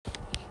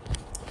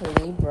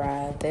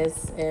Libra,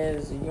 this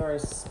is your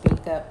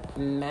speak up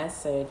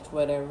message,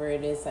 whatever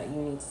it is that you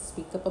need to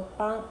speak up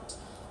about,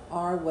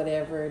 or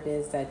whatever it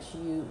is that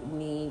you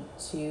need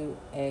to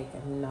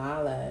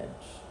acknowledge.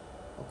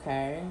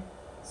 Okay?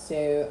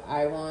 So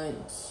I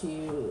want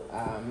to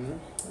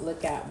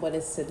look at what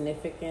is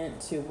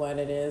significant to what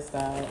it is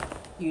that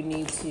you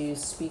need to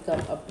speak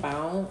up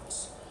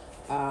about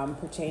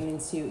pertaining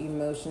to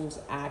emotions,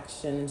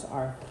 actions,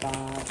 or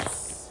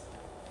thoughts.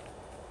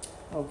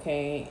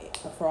 Okay,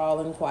 for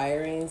all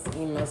inquiries,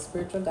 email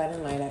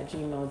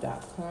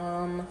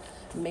spiritualguidinglight@gmail.com.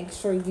 Make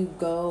sure you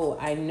go.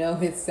 I know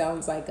it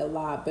sounds like a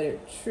lot, but it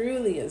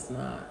truly is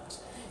not.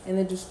 In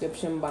the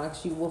description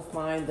box, you will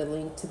find the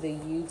link to the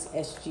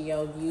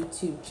SGL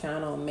YouTube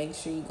channel. Make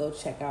sure you go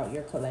check out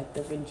your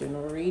collective and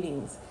general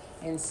readings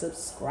and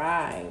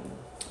subscribe.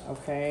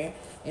 Okay,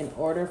 in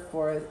order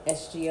for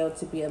SGL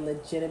to be a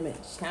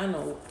legitimate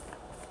channel,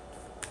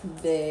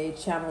 the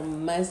channel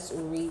must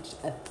reach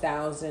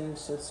 1,000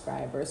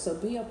 subscribers. So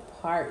be a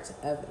part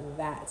of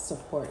that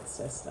support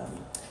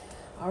system.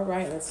 All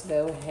right, let's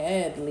go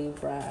ahead,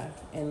 Libra,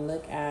 and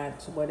look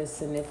at what is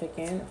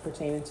significant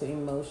pertaining to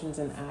emotions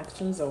and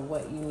actions, or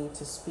what you need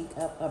to speak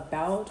up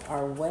about,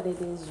 or what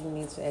it is you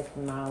need to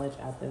acknowledge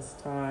at this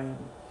time.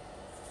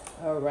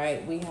 All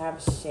right, we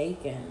have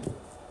shaken.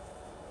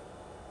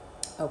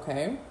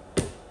 Okay.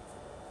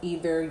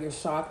 Either you're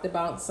shocked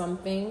about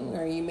something,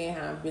 or you may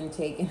have been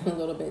taking a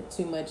little bit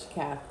too much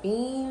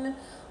caffeine,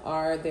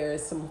 or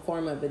there's some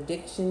form of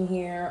addiction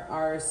here,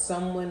 or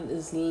someone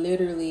is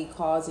literally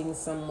causing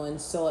someone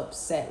so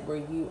upset where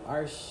you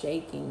are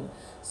shaking.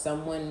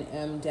 Someone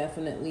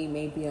definitely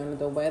may be under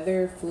the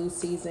weather, flu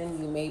season.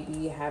 You may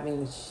be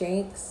having the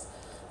shakes.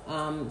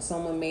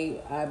 Someone may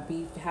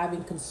be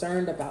having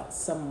concern about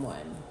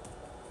someone.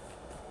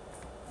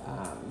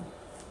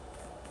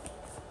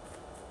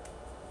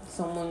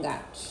 Someone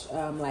got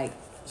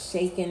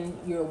shaken.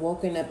 You're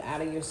woken up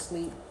out of your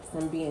sleep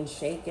from being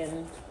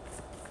shaken.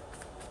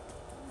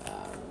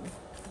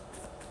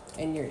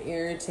 And you're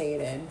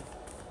irritated.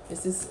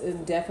 This is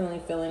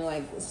definitely feeling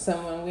like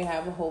someone, we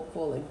have a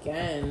hopeful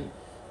again.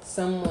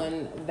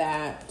 Someone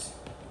that,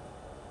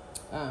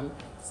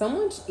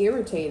 someone's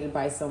irritated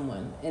by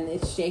someone and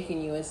it's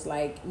shaking you. It's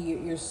like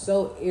you're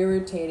so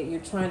irritated.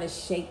 You're trying to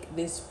shake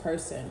this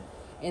person.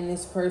 And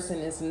this person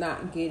is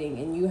not getting,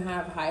 and you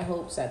have high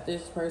hopes that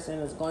this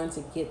person is going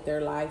to get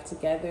their life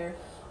together,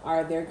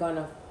 or they're going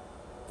to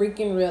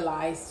freaking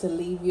realize to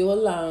leave you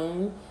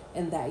alone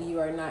and that you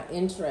are not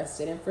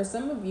interested. And for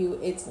some of you,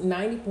 it's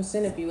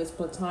 90% of you is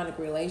platonic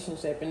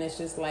relationship, and it's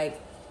just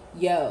like,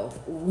 yo,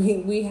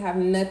 we have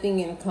nothing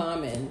in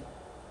common.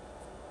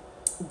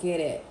 Get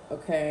it,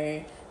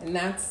 okay? And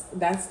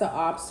that's the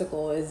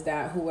obstacle, is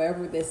that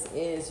whoever this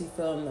is, you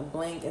fill in the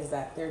blank, is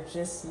that they're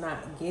just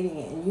not getting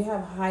it. And you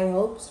have high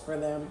hopes for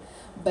them,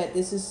 but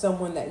this is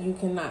someone that you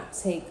cannot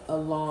take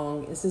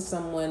along. This is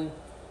someone,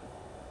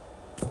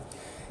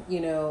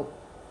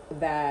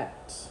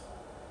 that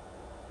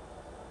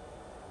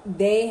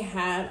they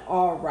had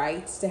all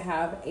rights to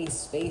have a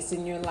space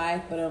in your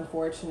life, but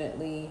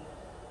unfortunately,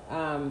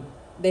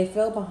 they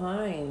fell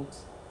behind.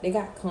 They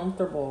got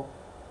comfortable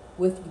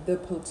with the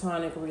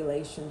platonic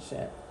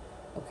relationship,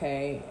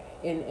 okay?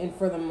 And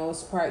for the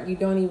most part, you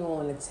don't even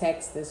want to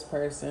text this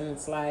person.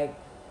 It's like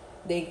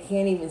they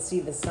can't even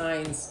see the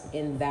signs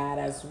in that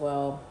as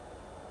well.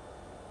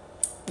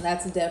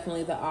 That's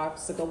definitely the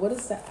obstacle. What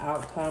is the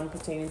outcome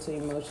pertaining to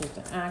emotions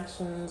and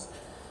actions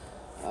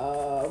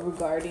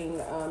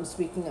regarding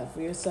speaking up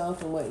for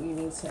yourself, and what you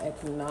need to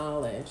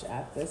acknowledge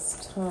at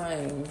this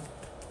time?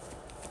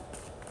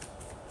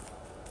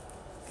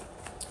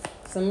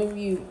 Some of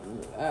you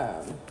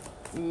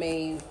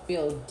may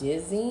feel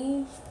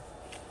dizzy.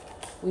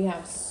 We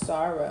have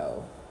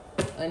sorrow,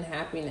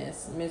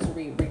 unhappiness,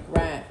 misery,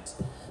 regret.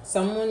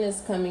 Someone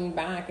is coming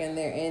back, and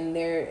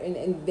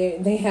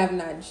they have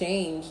not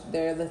changed.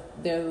 They're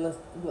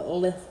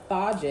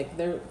lethargic.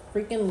 They're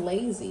freaking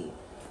lazy,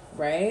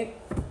 right?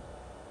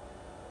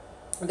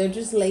 They're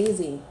just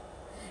lazy.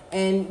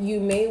 And you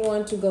may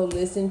want to go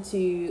listen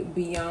to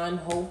Beyond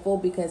Hopeful,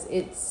 because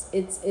it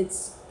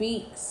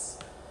speaks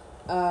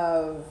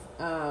of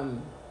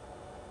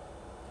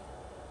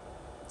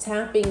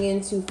tapping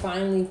into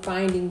finally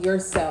finding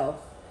yourself.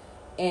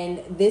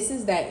 And this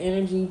is that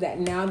energy that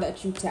now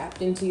that you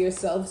tapped into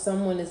yourself,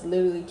 someone is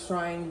literally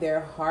trying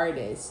their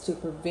hardest to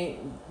prevent,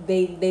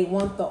 they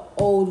want the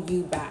old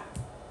you back,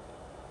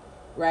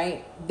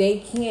 right? They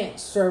can't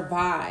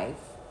survive,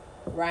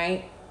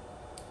 right?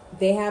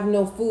 They have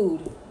no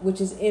food,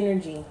 which is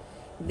energy.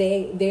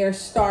 They are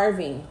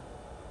starving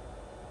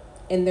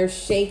and they're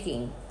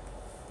shaking.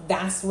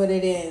 That's what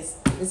it is.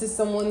 This is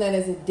someone that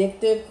is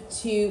addictive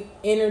to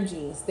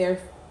energies. They're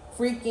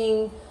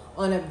freaking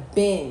on a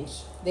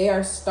binge. They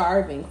are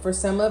starving. For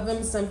some of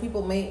them, some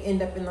people may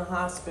end up in the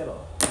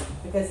hospital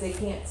because they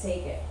can't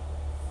take it.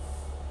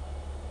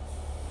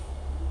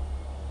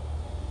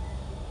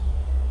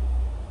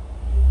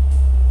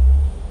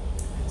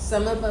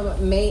 Some of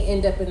them may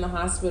end up in the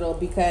hospital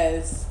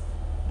because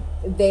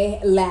they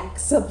lack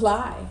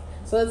supply.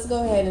 So let's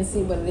go ahead and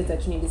see what it is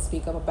that you need to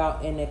speak up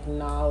about and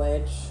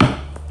acknowledge.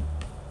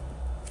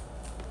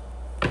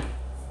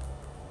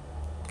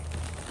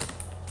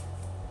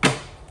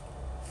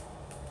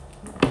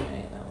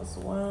 Okay, that was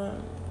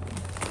 1.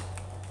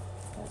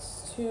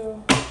 That's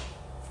 2.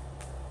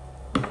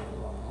 And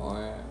 1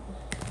 more.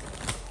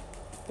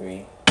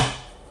 3.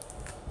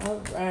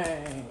 All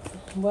right.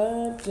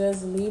 What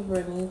does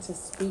Libra need to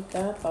speak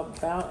up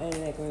about and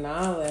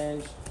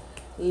acknowledge?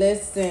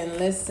 Listen,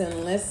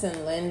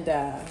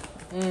 Linda.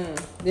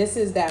 This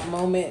is that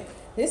moment.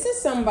 This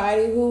is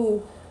somebody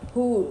who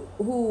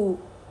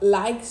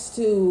likes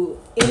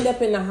to end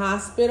up in the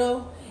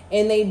hospital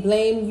and they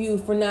blame you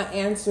for not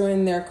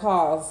answering their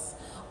calls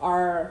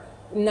or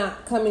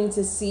not coming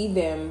to see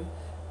them.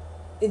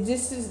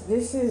 This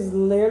is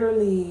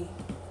literally,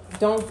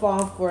 don't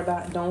fall for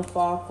that. Don't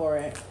fall for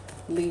it,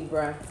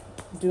 Libra.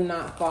 Do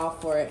not fall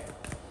for it.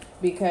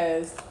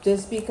 Because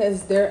just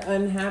because they're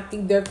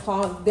unhappy, they're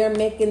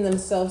making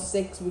themselves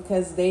sick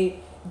because they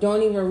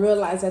don't even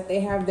realize that they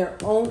have their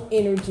own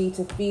energy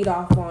to feed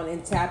off on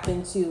and tap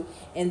into,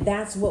 and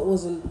that's what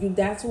was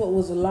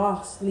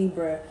lost,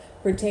 Libra,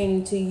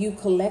 pertaining to you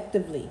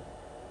collectively.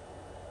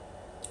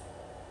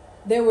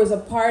 There was a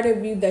part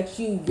of you that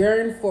you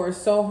yearned for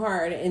so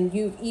hard, and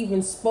you've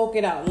even spoke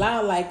it out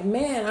loud, like,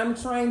 man, I'm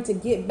trying to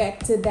get back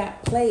to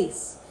that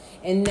place.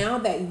 And now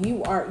that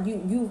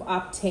you've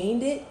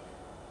obtained it,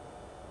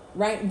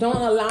 right?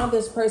 Don't allow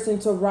this person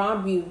to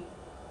rob you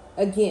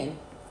again.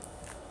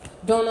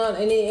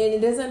 And it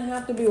doesn't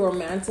have to be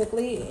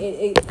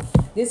romantically.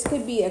 This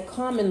could be a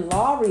common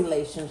law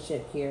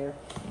relationship here.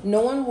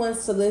 No one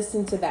wants to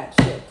listen to that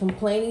shit.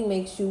 Complaining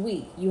makes you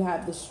weak. You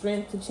have the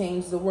strength to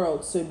change the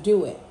world, so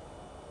do it.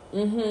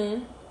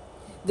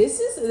 This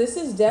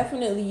is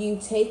definitely you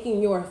taking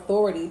your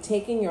authority,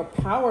 taking your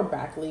power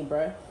back,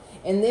 Libra.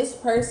 And this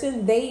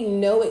person, they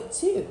know it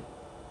too.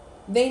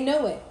 They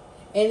know it.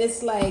 And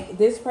it's like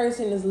this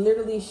person is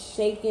literally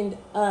shaken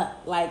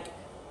up, like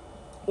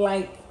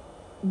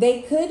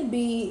they could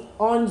be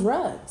on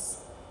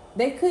drugs.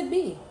 They could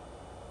be.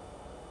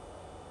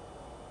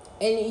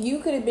 And you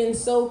could have been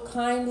so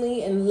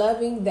kindly and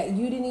loving that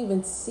you didn't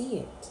even see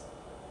it.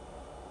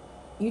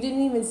 You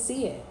didn't even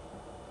see it.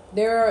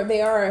 They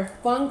are a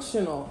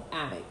functional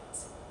addict.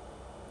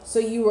 So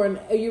you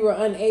were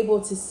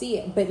unable to see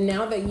it. But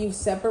now that you've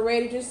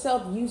separated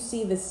yourself, you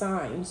see the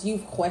signs.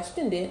 You've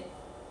questioned it.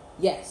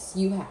 Yes,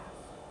 you have.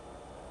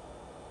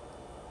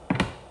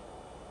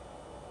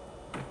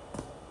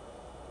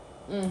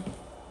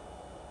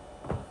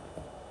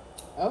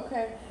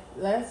 Okay,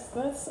 let's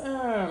go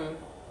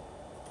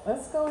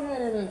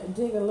ahead and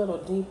dig a little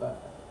deeper.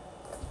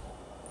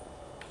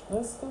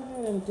 Let's go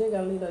ahead and dig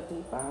a little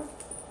deeper.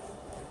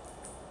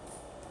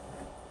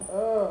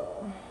 Oh,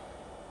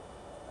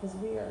 because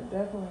we are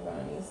definitely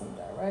gonna need some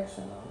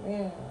direction on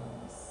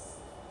this.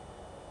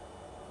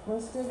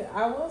 Let's dig it.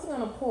 I was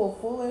gonna pull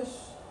foolish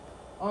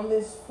on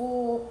this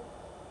fool,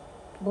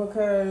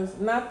 because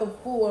not the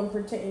fool in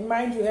particular.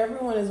 Mind you,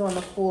 everyone is on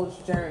the fool's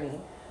journey.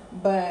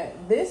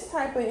 But this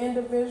type of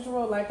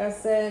individual, like I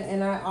said,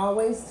 and I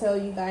always tell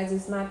you guys,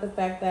 it's not the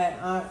fact that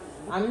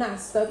I'm not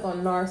stuck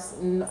on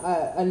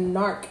a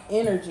narc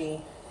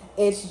energy.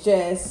 It's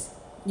just,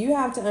 you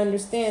have to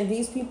understand,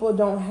 these people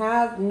don't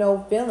have no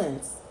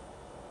feelings.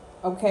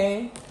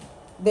 Okay?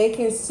 They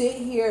can sit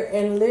here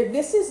and live.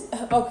 This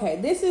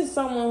is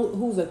someone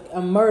who's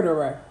a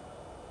murderer.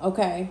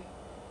 Okay?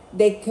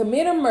 They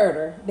commit a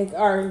murder.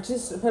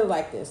 Just put it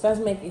like this. Let's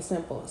make it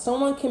simple.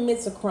 Someone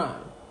commits a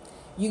crime.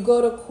 You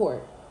go to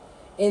court.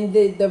 And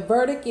the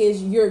verdict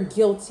is you're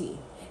guilty.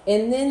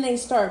 And then they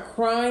start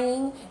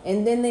crying.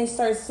 And then they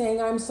start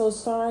saying, I'm so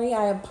sorry.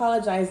 I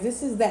apologize.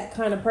 This is that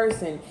kind of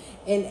person.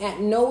 And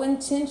at no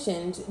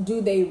intention do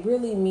they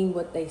really mean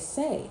what they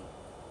say.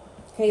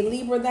 Okay,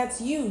 Libra, that's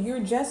you. You're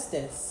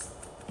justice.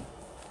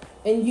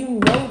 And you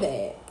know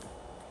that.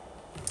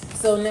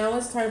 So now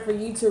it's time for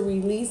you to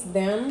release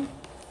them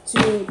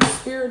to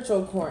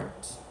spiritual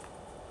court.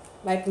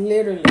 Like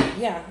literally,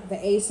 yeah, the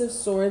Ace of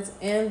Swords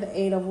and the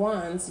Eight of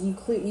Wands. You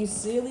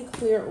really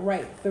clear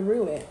right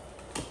through it.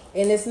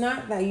 And it's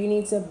not that you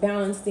need to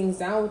balance things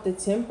out with the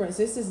Temperance.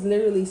 This is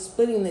literally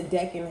splitting the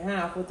deck in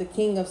half with the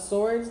King of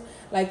Swords.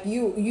 Like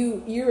you're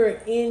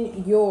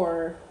in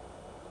your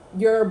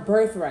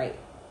birthright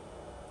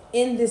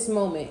in this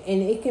moment,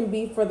 and it can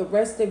be for the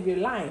rest of your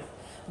life.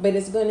 But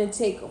it's going to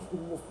take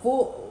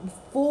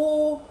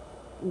full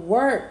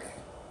work.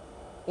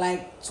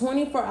 Like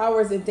 24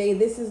 hours a day.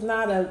 This is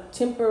not a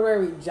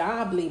temporary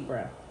job,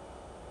 Libra.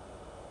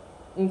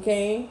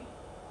 Okay?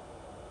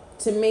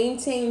 To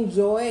maintain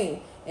joy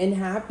and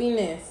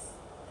happiness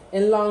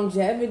and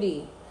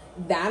longevity,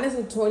 that is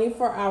a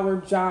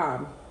 24-hour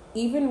job,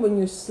 even when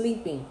you're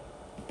sleeping.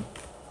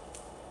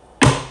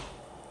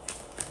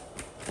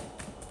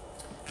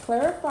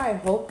 Clarify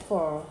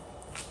hopeful.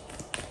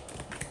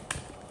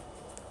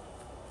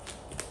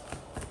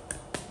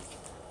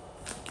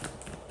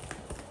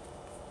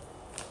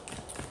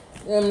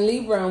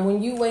 Libra,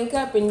 when you wake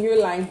up and you're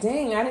like,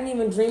 dang, I didn't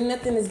even dream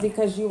nothing, is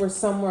because you were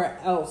somewhere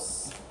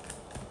else.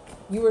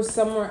 You were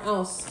somewhere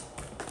else.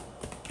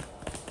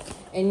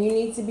 And you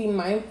need to be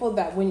mindful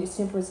that when your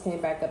tempers came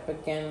back up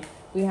again,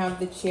 we have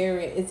the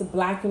Chariot. It's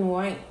black and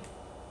white.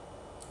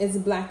 It's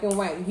black and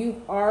white.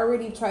 You've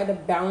already tried to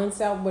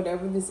balance out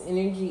whatever this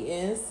energy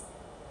is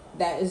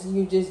that is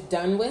you're just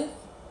done with,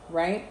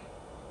 right?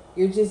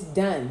 You're just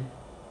done.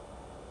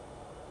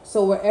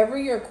 So wherever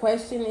your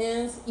question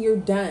is, you're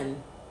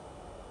done.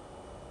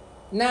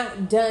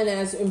 Not done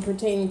as in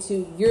pertaining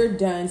to you're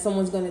done,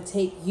 someone's going to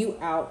take you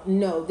out.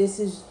 No, this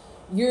is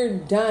you're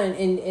done.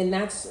 And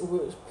that's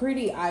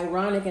pretty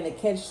ironic and a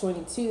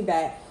catch-22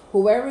 that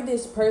whoever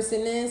this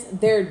person is,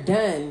 they're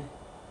done.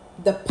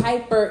 The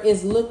piper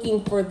is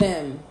looking for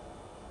them.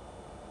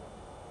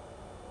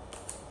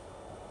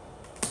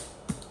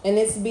 And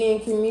it's being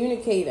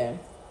communicated.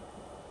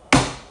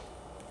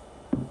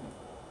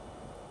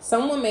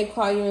 Someone may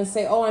call you and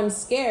say, oh, I'm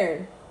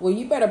scared. Well,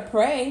 you better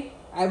pray.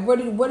 What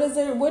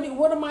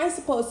am I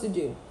supposed to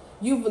do?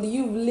 You've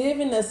lived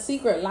in a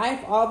secret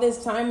life all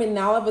this time, and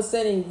now all of a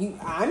sudden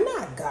I'm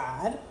not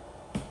God.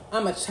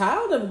 I'm a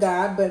child of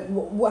God, but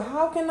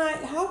how can I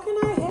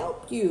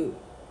help you?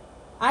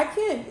 I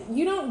can't.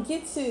 You don't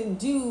get to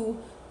do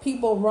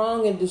people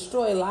wrong and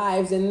destroy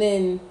lives, and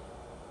then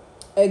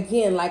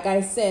again, like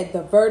I said,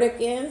 the verdict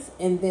is,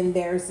 and then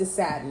there's the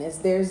sadness,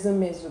 there's the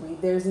misery,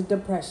 there's the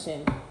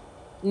depression.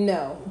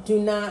 No, do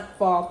not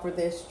fall for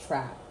this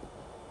trap.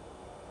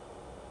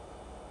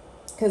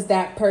 Because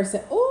that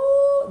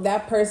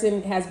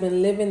person has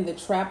been living the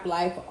trap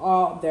life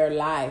all their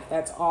life.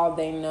 That's all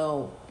they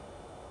know.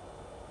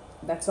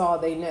 That's all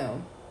they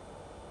know.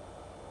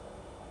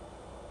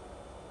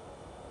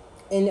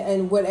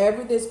 And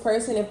whatever this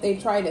person, if they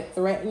try to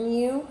threaten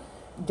you,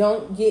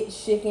 don't get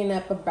shaken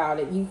up about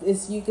it.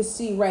 You can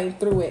see right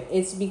through it.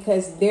 It's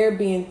because they're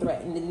being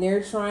threatened and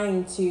they're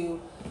trying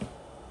to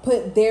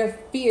put their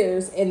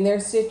fears and their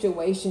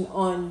situation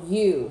on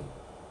you.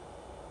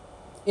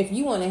 If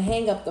you want to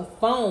hang up the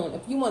phone,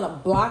 if you want to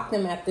block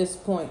them at this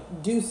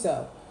point, do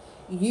so.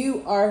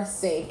 You are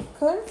safe.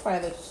 Clarify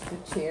the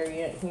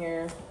Chariot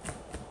here.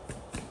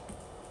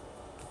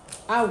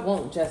 I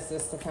want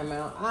justice to come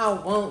out. I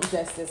want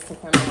justice to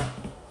come out.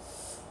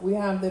 We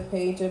have the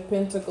Page of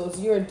Pentacles.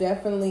 You're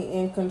definitely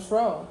in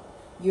control.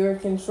 You're in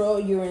control.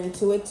 You're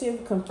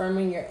intuitive,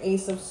 confirming your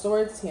Ace of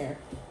Swords here.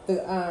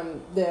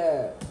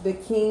 The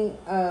King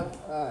of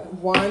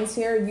Wands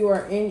here. You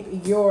are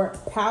in your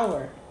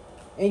power.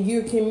 And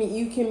you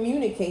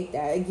communicate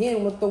that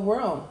again with the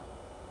world.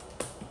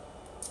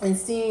 And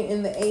seeing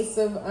in the Ace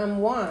of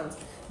Wands,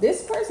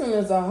 this person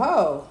is a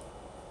hoe.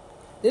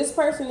 This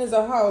person is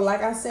a hoe.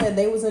 Like I said,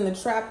 they was in the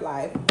trap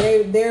life.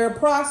 They're a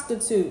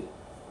prostitute.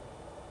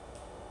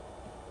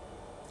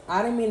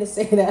 I didn't mean to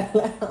say that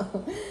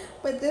loud,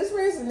 but this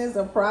person is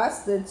a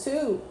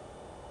prostitute,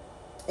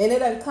 and it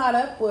done caught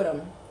up with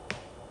them.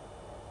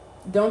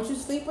 Don't you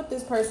sleep with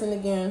this person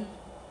again.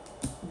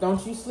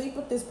 Don't you sleep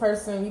with this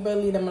person. You better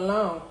leave them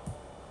alone.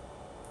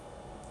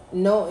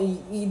 No, do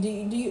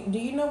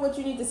you know what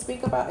you need to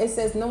speak about? It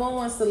says no one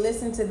wants to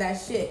listen to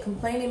that shit.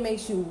 Complaining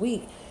makes you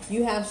weak.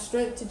 You have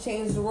strength to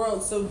change the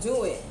world, so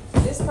do it.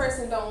 This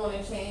person don't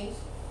want to change.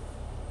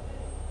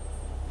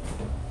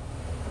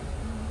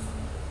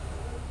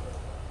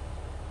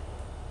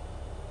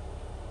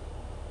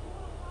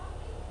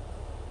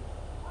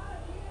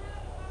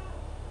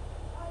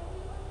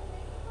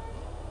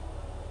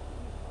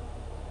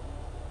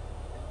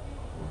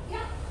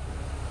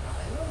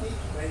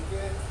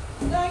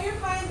 No, you're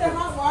fine. The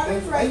hot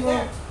water's right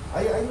there.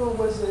 I know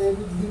what's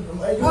everything.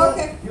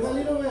 Okay. You want a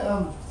little bit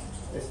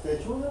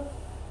sugar?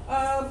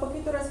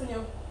 Poquito de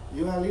español.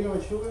 You want a little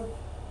bit sugar?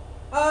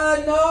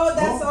 No,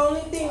 that's the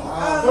only thing.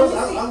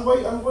 I'm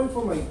going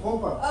for my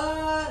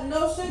compa.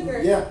 No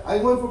sugar. Yeah, I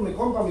went for my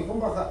compa. My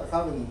compa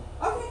having.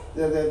 Okay.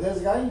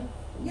 This guy?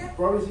 Yeah.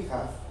 Probably he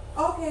have.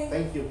 Okay.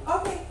 Thank you.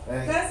 Okay.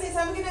 Gracias.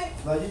 Have a good night.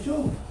 No, you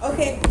too.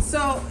 Okay,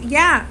 so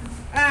yeah.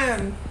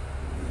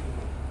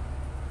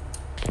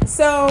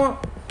 So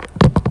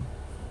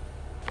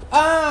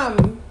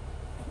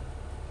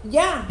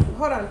yeah,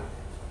 hold on.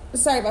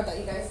 Sorry about that,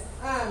 you guys.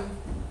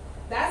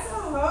 That's a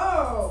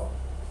hoe.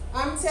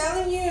 I'm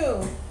telling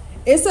you.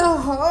 It's a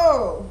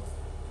hoe.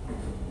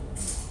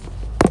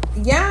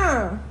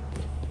 Yeah.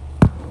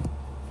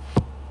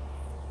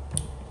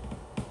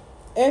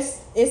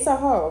 It's a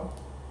hoe.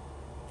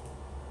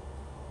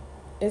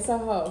 It's a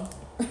hoe.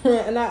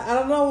 And I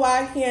don't know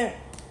why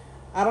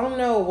I don't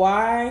know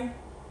why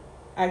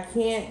I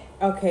can't.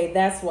 Okay,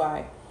 that's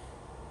why.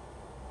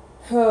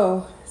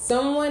 Oh,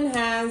 someone's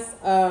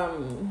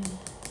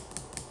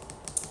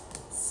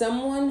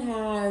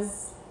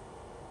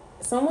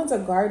a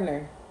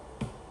gardener.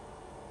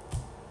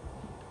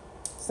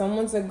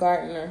 Someone's a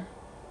gardener.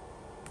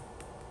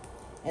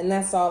 And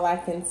that's all I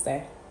can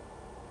say.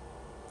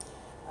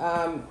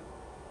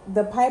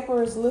 The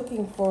piper is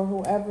looking for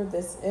whoever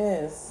this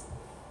is.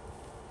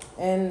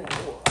 And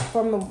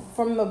from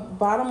the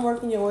bottom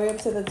working your way up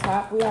to the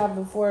top, we have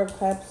the Four of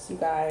Cups, you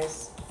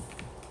guys.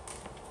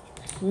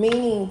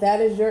 Meaning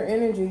that is your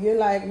energy. You're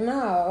like,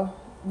 no,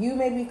 you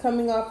may be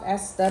coming off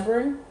as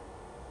stubborn.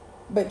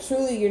 But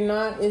truly, you're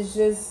not. It's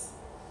just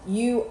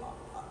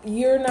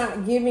you're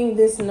not giving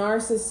this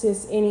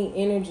narcissist any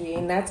energy,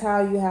 and that's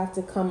how you have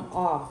to come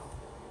off.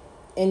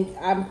 And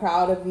I'm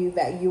proud of you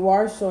that you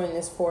are showing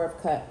this Four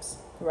of Cups,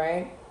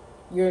 right?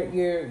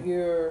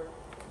 You're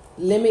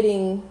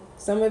limiting.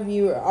 Some of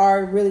you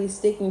are really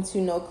sticking to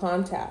no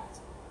contact.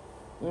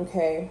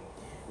 Okay,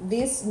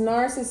 these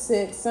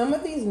narcissists, some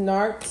of these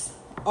narcs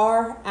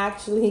are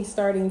actually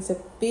starting to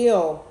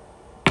feel.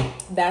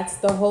 That's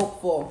the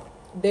hopeful.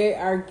 They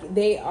are.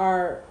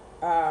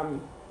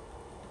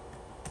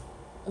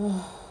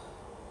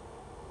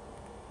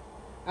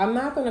 I'm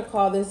not going to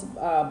call this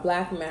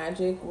black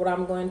magic. What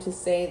I'm going to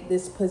say,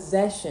 this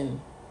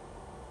possession,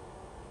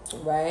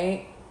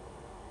 right?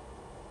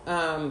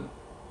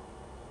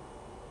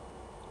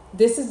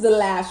 This is the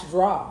last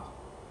draw.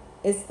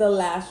 It's the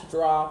last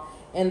draw.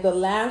 And the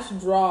last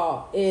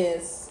draw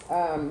is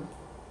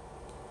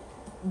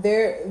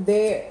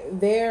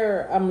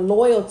their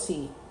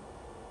loyalty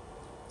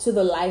to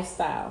the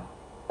lifestyle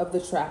of the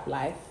trap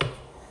life.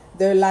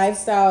 Their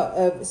lifestyle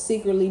of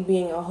secretly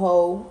being a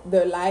hoe.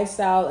 Their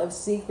lifestyle of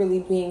secretly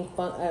being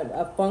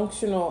a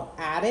functional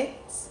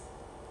addict.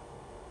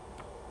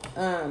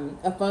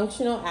 A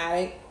functional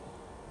addict.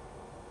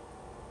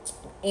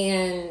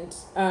 And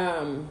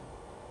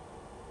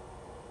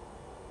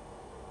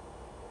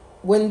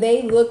when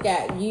they look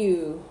at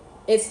you,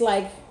 it's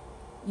like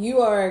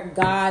you are a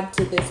god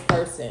to this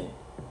person.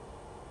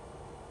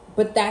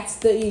 But that's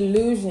the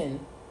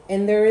illusion.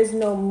 And there is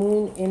no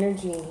moon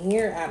energy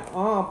here at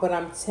all. But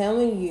I'm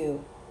telling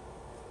you.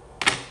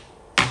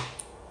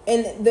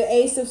 And the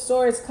Ace of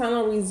Swords kind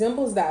of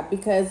resembles that.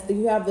 Because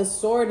you have the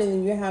sword and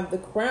then you have the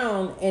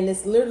crown. And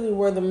it's literally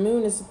where the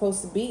moon is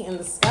supposed to be in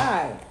the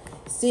sky.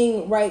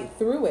 Seeing right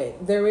through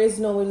it. There is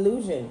no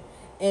illusion.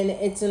 And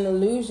it's an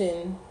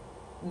illusion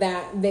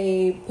that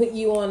they put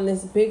you on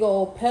this big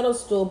old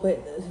pedestal.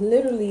 But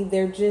literally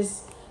they're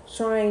just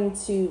trying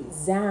to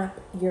zap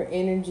your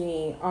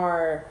energy.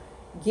 Or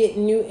get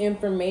new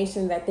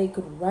information that they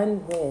could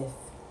run with.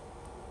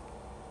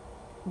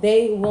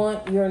 They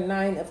want your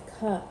Nine of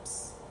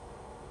Cups.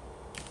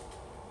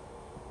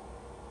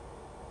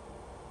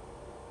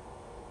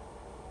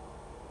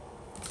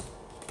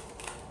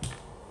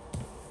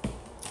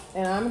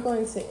 And I'm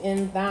going to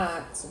end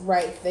that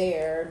right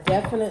there.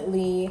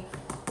 Definitely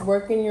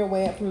working your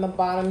way up from the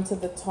bottom to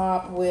the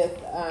top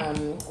with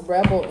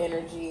rebel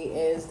energy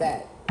is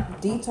that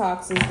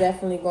detox is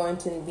definitely going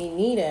to be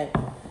needed.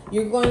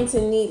 You're going to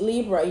need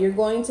Libra. You're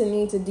going to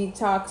need to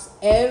detox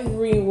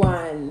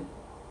everyone.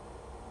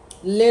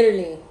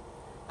 Literally.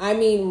 I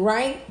mean,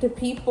 write the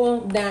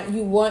people that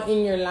you want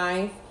in your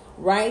life.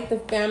 Write the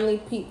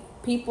family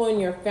people in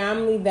your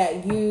family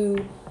that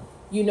you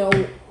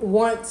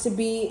want to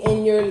be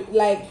in your,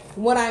 like,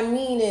 what I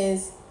mean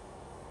is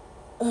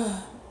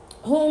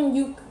whom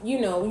you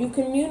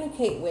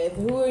communicate with,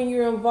 who are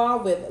you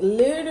involved with,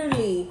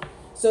 literally,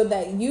 so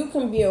that you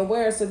can be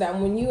aware, so that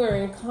when you are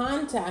in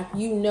contact,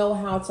 you know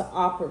how to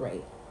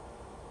operate,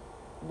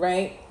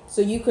 right?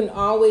 So you can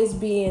always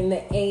be in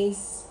the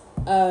Ace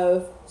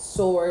of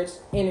Swords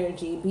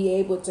energy, be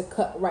able to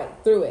cut right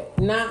through it,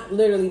 not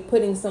literally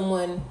putting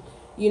someone,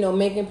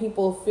 making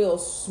people feel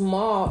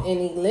small and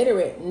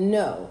illiterate.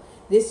 No,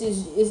 this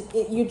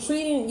you're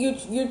treating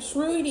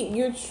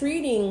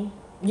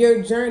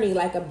your journey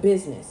like a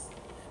business.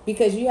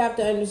 Because you have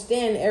to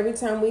understand, every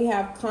time we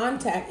have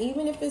contact,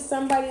 even if it's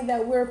somebody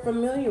that we're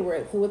familiar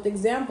with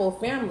example,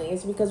 family,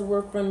 it's because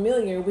we're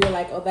familiar. We're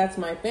like, oh, that's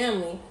my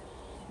family.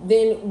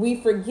 Then we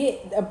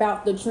forget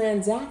about the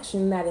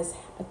transaction that is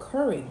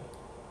occurring.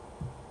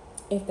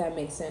 If that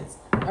makes sense.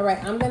 All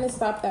right, I'm going to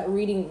stop that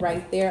reading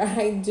right there.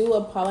 I do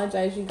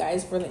apologize, you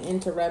guys, for the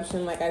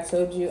interruption. Like I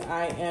told you,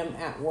 I am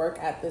at work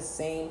at the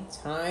same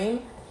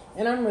time.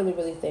 And I'm really,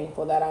 really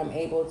thankful that I'm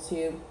able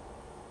to,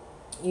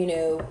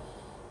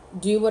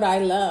 do what I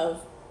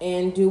love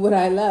and do what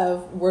I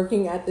love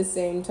working at the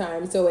same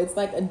time. So it's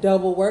like a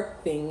double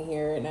work thing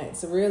here. And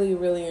it's really,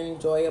 really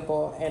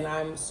enjoyable. And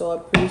I'm so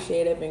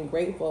appreciative and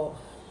grateful.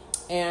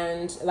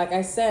 And like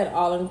I said,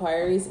 all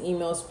inquiries,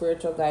 email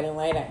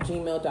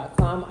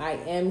spiritualguidinglight@gmail.com. I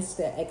am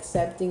still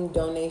accepting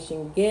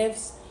donation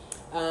gifts.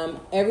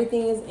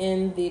 Everything is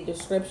in the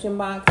description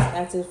box.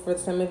 That's it for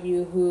some of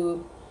you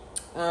who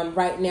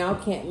right now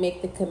can't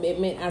make the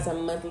commitment as a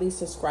monthly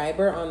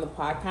subscriber on the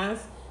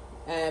podcast.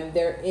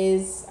 There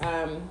is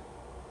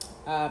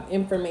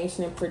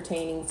information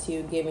pertaining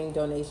to giving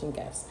donation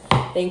gifts.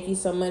 Thank you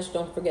so much.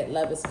 Don't forget,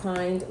 love is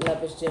kind,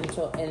 love is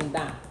gentle, and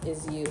that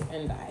is you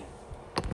and I.